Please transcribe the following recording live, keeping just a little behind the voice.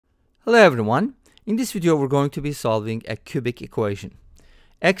Hello everyone. In this video we're going to be solving a cubic equation.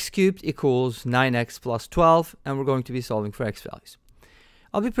 X cubed equals 9x plus 12, and we're going to be solving for x values.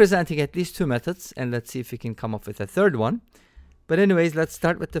 I'll be presenting at least two methods, and let's see if we can come up with a third one. But anyways, let's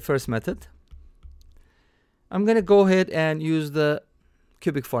start with the first method. I'm going to go ahead and use the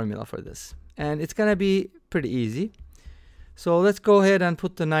cubic formula for this, and it's going to be pretty easy. So let's go ahead and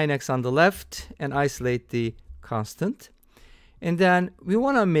put the 9x on the left and isolate the constant. And then we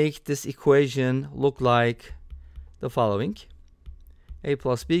want to make this equation look like the following. A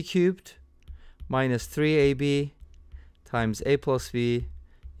plus b cubed minus 3ab times a plus b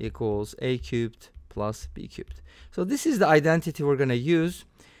equals a cubed plus b cubed. So this is the identity we're going to use.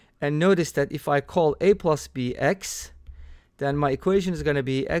 And notice that if I call a plus b x, then my equation is going to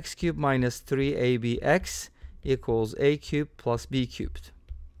be x cubed minus 3abx equals a cubed plus b cubed.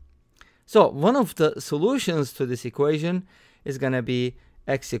 So one of the solutions to this equation is going to be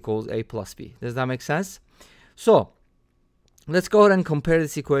x equals a plus b. Does that make sense? So let's go ahead and compare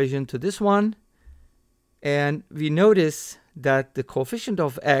this equation to this one. And we notice that the coefficient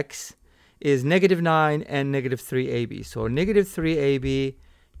of x is -9 and -3ab. So -3ab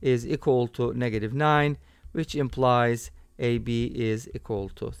is equal to -9, which implies ab is equal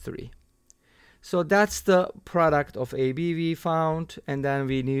to 3. So that's the product of ab we found, and then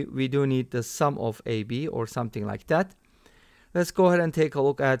we do need the sum of ab or something like that. Let's go ahead and take a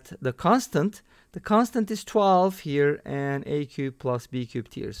look at the constant. The constant is 12 here and a cubed plus b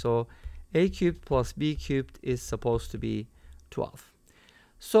cubed here. So a cubed plus b cubed is supposed to be 12.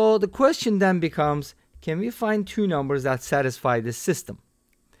 So the question then becomes, can we find two numbers that satisfy this system?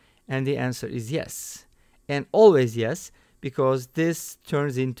 And the answer is yes. And always yes, because this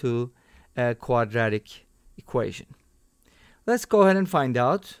turns into a quadratic equation. Let's go ahead and find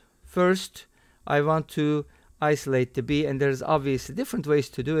out. First, I want to isolate the b, and there's obviously different ways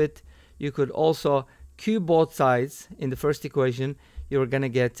to do it. You could also cube both sides. In the first equation, you're going to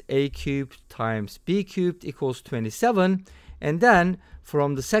get a cubed times b cubed equals 27. And then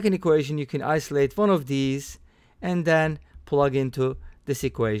from the second equation, you can isolate one of these and then plug into this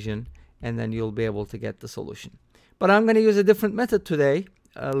equation, and then you'll be able to get the solution. But I'm going to use a different method today,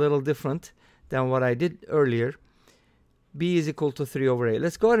 a little different than what I did earlier. B is equal to 3 over a.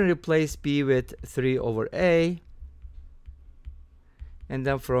 Let's go ahead and replace b with 3 over a. And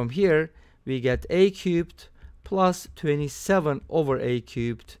then from here, we get a cubed plus 27 over a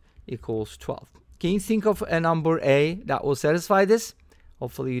cubed equals 12. Can you think of a number a that will satisfy this?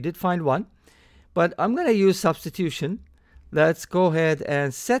 Hopefully you did find one. But I'm going to use substitution. Let's go ahead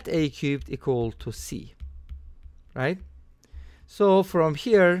and set a cubed equal to c. Right? So from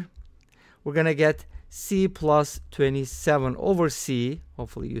here, we're going to get c plus 27 over c,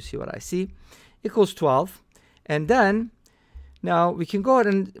 hopefully you see what I see, equals 12. And then now we can go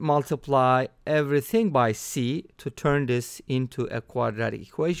ahead and multiply everything by c to turn this into a quadratic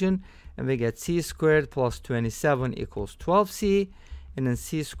equation, and we get c squared plus 27 equals 12c, and then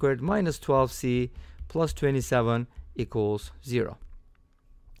c squared minus 12c plus 27 equals 0.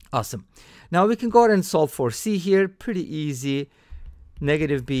 Awesome. Now we can go ahead and solve for c here. Pretty easy.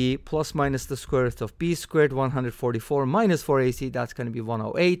 Negative b plus minus the square root of b squared, 144 minus 4ac, that's going to be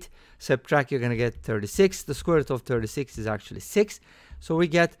 108. Subtract, you're going to get 36. The square root of 36 is actually 6. So we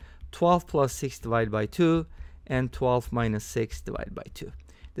get 12 plus 6 divided by 2 and 12 minus 6 divided by 2.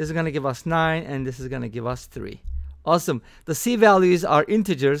 This is going to give us 9, and this is going to give us 3. Awesome. The c values are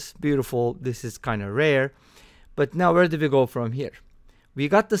integers. Beautiful. This is kind of rare. But now where do we go from here? We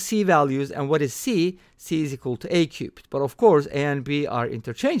got the c values, and what is c? C is equal to a cubed. But of course, a and b are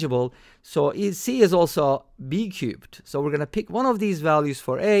interchangeable, so c is also b cubed. So we're going to pick one of these values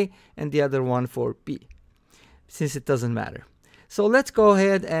for a and the other one for b, since it doesn't matter. So let's go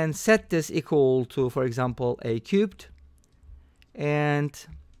ahead and set this equal to, for example, a cubed, and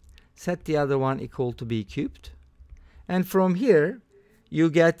set the other one equal to b cubed. And from here, you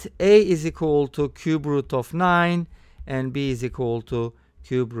get a is equal to cube root of 9, and b is equal to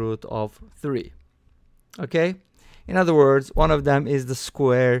cube root of 3. Okay? In other words, one of them is the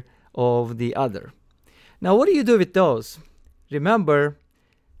square of the other. Now, what do you do with those? Remember,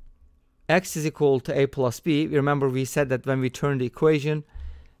 x is equal to a plus b. Remember, we said that when we turn the equation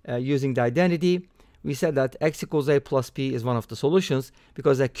using the identity, we said that x equals a plus b is one of the solutions,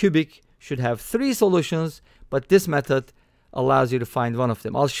 because a cubic should have 3 solutions, but this method allows you to find one of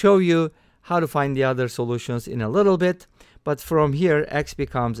them. I'll show you how to find the other solutions in a little bit, but from here x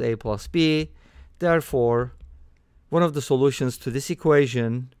becomes a plus b. Therefore, one of the solutions to this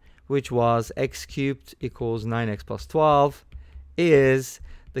equation, which was x cubed equals 9x plus 12, is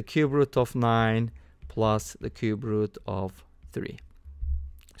the cube root of 9 plus the cube root of 3.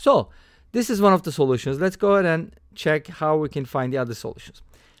 So this is one of the solutions. Let's go ahead and check how we can find the other solutions.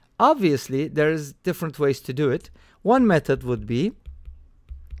 Obviously, there's different ways to do it. One method would be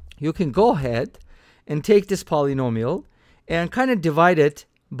you can go ahead and take this polynomial and kind of divide it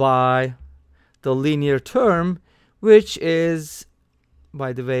by the linear term, which is,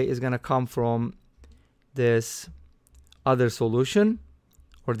 by the way, is going to come from this other solution,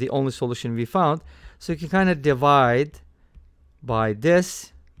 or the only solution we found. So you can kind of divide by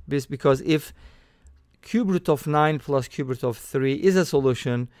this, because if cube root of 9 plus cube root of 3 is a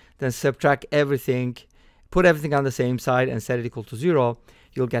solution, then subtract everything, put everything on the same side and set it equal to 0,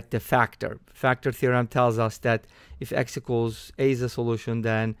 you'll get the factor. Factor theorem tells us that if x equals a is a solution,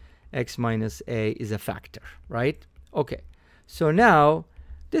 then x minus a is a factor, right? Okay, so now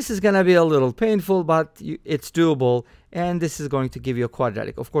this is going to be a little painful, but it's doable, and this is going to give you a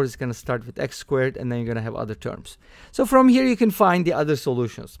quadratic. Of course, it's going to start with x squared, and then you're going to have other terms. So from here, you can find the other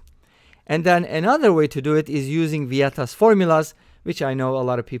solutions. And then another way to do it is using Vieta's formulas, which I know a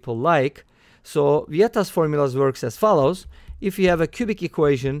lot of people like. So Vieta's formulas works as follows. If you have a cubic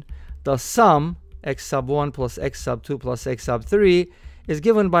equation, the sum x sub 1 plus x sub 2 plus x sub 3 is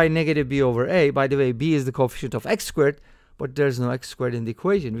given by negative b over a. By the way, b is the coefficient of x squared, but there's no x squared in the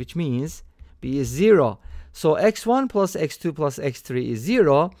equation, which means b is 0. So x1 plus x2 plus x3 is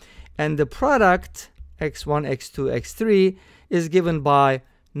 0, and the product x1, x2, x3 is given by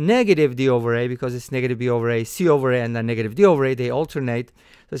negative d over a, because it's negative b over a, c over a, and then negative d over a. They alternate,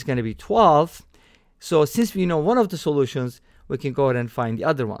 so it's going to be 12. So since we know one of the solutions, we can go ahead and find the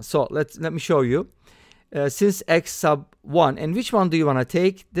other one. So let me show you. Since x sub 1, and which one do you want to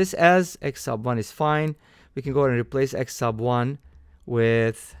take? This as x sub 1 is fine. We can go ahead and replace x sub 1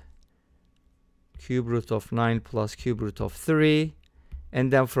 with cube root of 9 plus cube root of 3.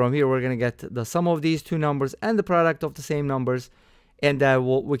 And then from here, we're going to get the sum of these two numbers and the product of the same numbers. And then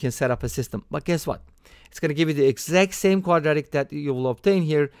we can set up a system. But guess what? It's going to give you the exact same quadratic that you will obtain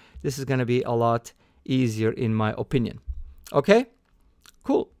here. This is going to be a lot easier, in my opinion. Okay?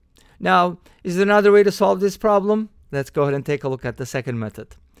 Cool. Now, is there another way to solve this problem? Let's go ahead and take a look at the second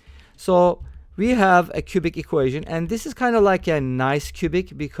method. So we have a cubic equation, and this is kind of like a nice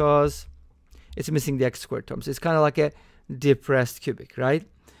cubic because it's missing the x squared terms. It's kind of like a depressed cubic, right?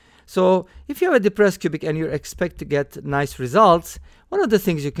 So if you have a depressed cubic and you expect to get nice results, one of the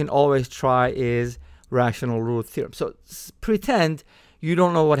things you can always try is rational root theorem. So pretend you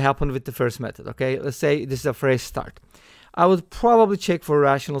don't know what happened with the first method, okay? Let's say this is a fresh start. I would probably check for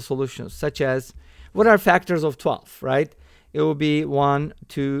rational solutions, such as what are factors of 12, right? It will be 1,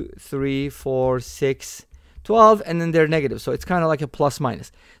 2, 3, 4, 6, 12, and then they're negative. So it's kind of like a plus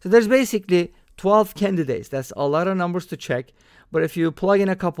minus. So there's basically 12 candidates. That's a lot of numbers to check. But if you plug in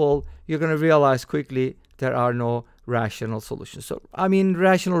a couple, you're going to realize quickly there are no rational solutions. So, I mean,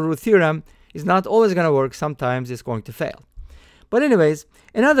 rational root theorem is not always going to work. Sometimes it's going to fail. But anyways,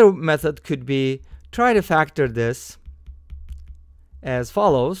 another method could be try to factor this as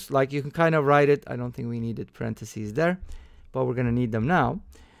follows. Like you can kind of write it. I don't think we needed parentheses there, but we're going to need them now.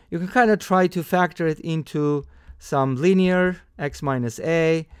 You can kind of try to factor it into some linear x minus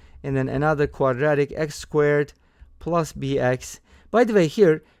a, and then another quadratic x squared plus bx. By the way,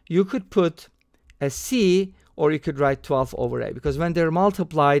 here you could put a c, or you could write 12 over a, because when they're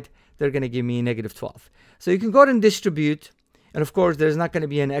multiplied, they're going to give me negative 12. So you can go ahead and distribute, and of course there's not going to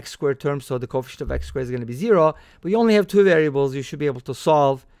be an x squared term, so the coefficient of x squared is going to be 0, but you only have two variables. You should be able to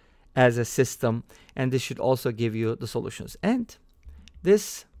solve as a system, and this should also give you the solutions. And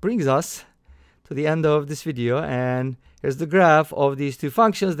this brings us to the end of this video, and here's the graph of these two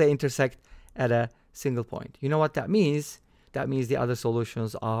functions. They intersect at a single point. You know what that means? That means the other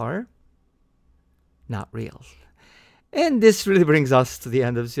solutions are not real. And this really brings us to the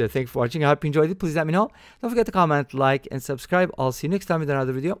end of this video. Thank you for watching. I hope you enjoyed it. Please let me know. Don't forget to comment, like, and subscribe. I'll see you next time with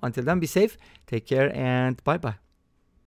another video. Until then, be safe, take care, and bye-bye.